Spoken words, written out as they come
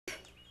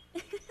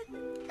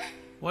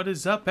What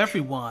is up,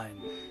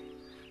 everyone?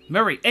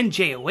 Murray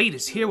NJ08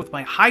 is here with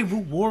my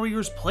Hyrule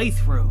Warriors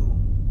playthrough.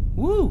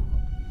 Woo!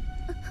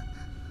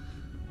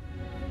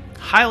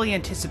 Highly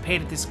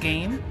anticipated this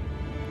game.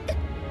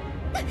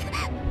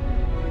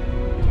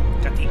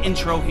 Got the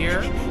intro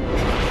here.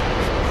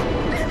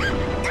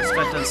 Just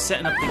got done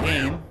setting up the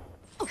game.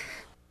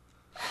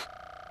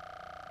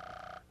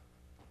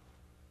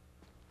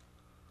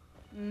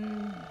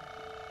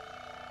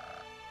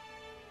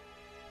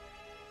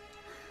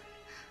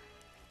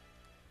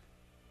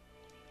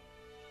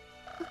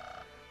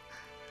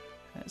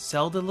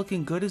 Zelda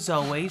looking good as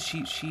always.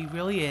 She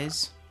really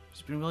is.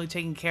 She's been really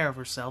taking care of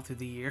herself through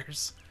the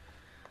years.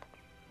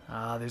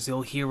 There's the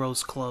old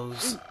hero's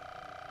clothes.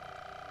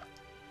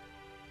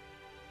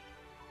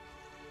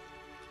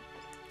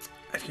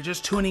 If you're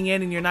just tuning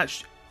in and you're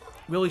not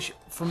really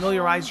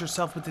familiarize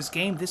yourself with this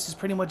game, this is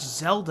pretty much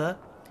Zelda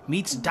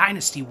meets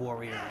Dynasty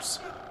Warriors.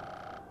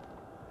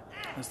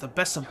 It's the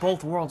best of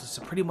both worlds. It's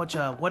pretty much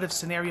a what-if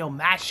scenario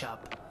mashup.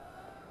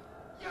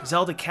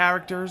 Zelda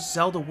characters,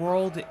 Zelda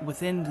world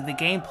within the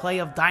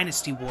gameplay of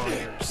Dynasty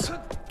Warriors.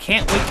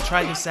 Can't wait to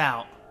try this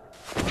out.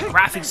 The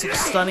graphics look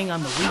stunning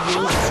on the Wii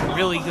U. It's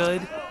really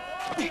good.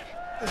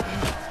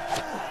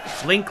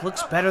 Link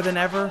looks better than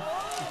ever.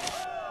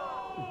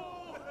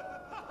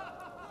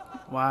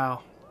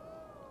 Wow.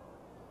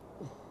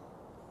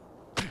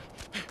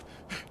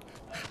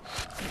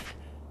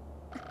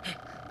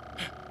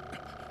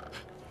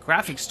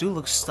 Graphics do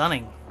look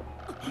stunning.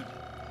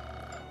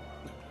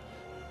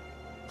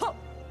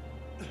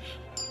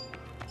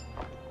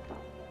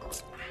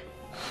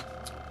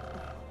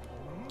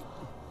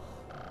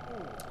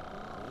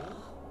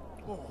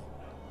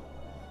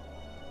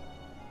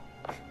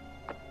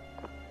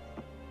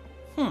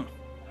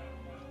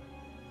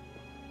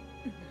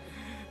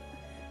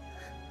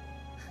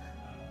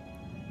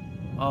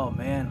 Oh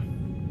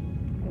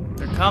man.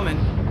 They're coming.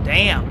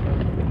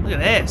 Damn. Look at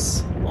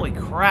this. Holy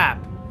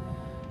crap.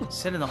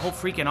 Sending the whole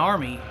freaking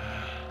army.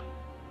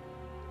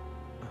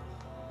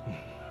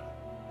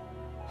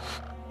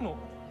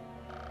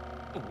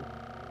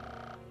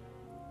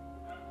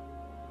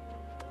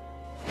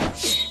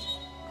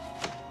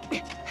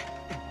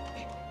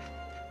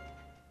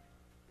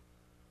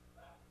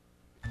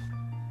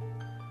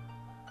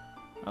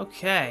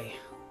 Okay.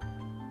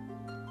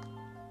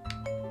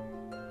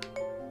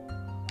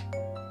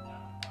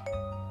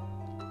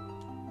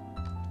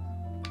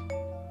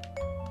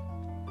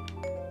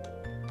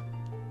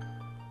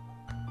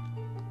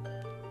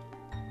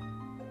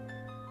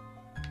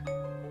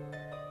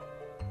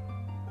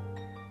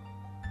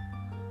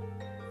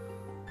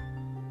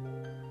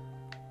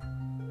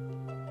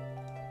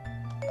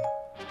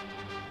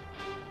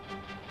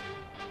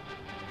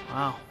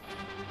 Wow.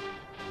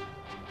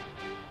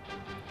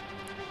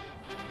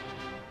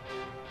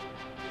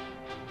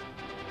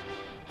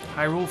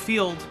 Hyrule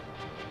Field.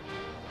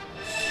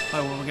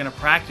 Oh, well, we're gonna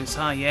practice,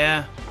 huh?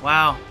 Yeah.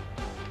 Wow.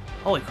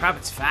 Holy crap,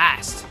 it's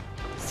fast.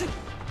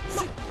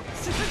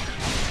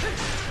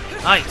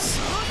 Nice.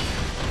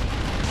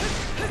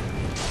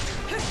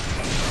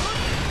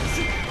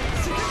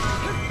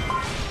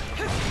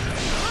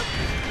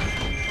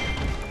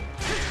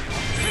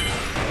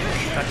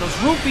 Got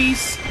those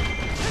rupees.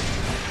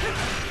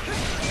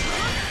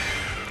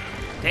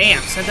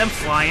 Damn, sent them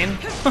flying.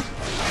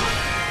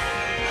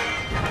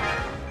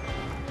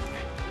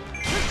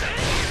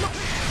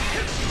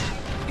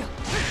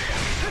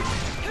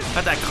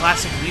 Got that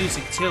classic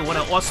music too. What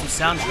an awesome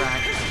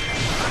soundtrack.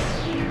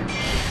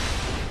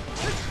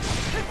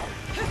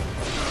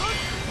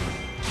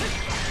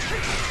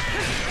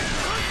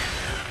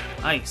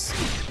 Nice.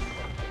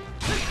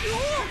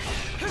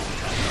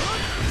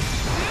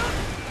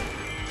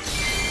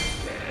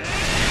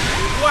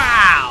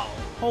 Wow!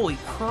 Holy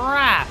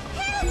crap!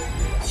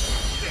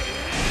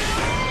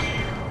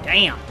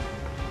 Damn.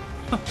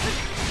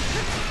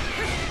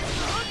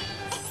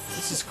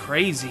 This is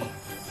crazy.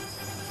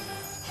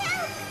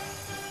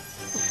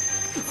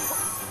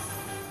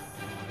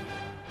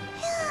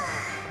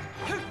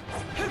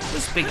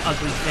 This big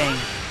ugly thing.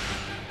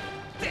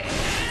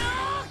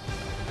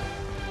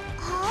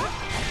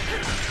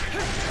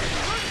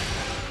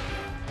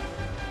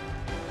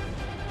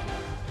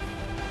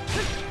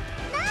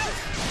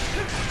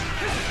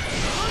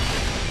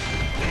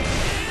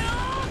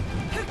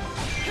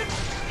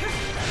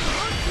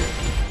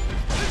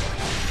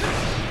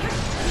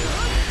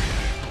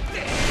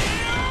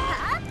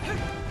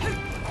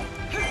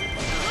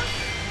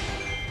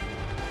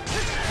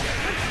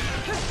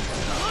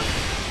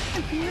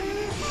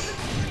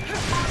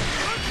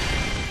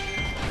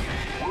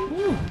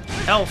 Ooh,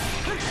 health.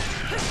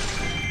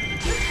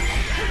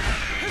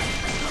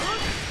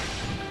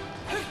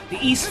 The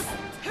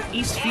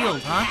East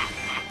Field, huh?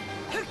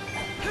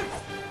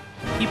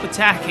 Keep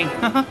attacking.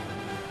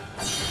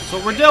 That's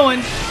what we're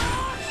doing.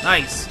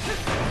 Nice.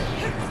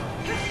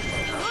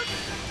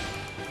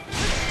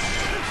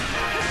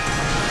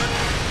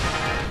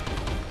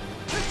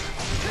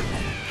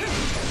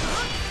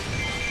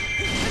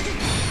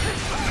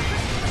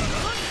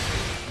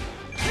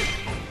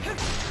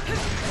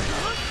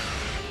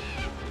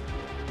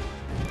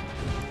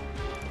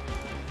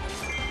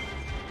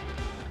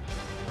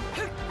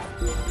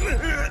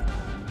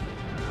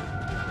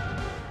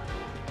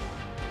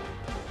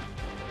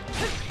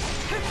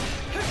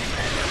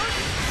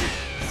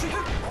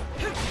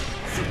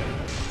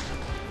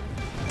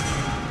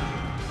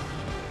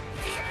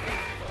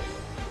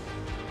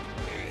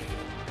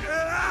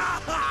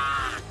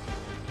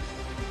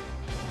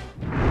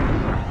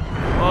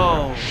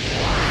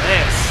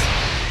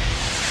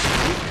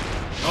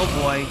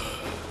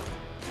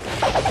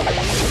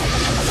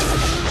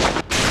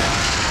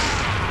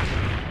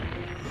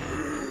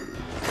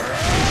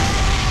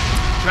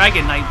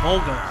 Dragon Knight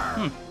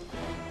Volga.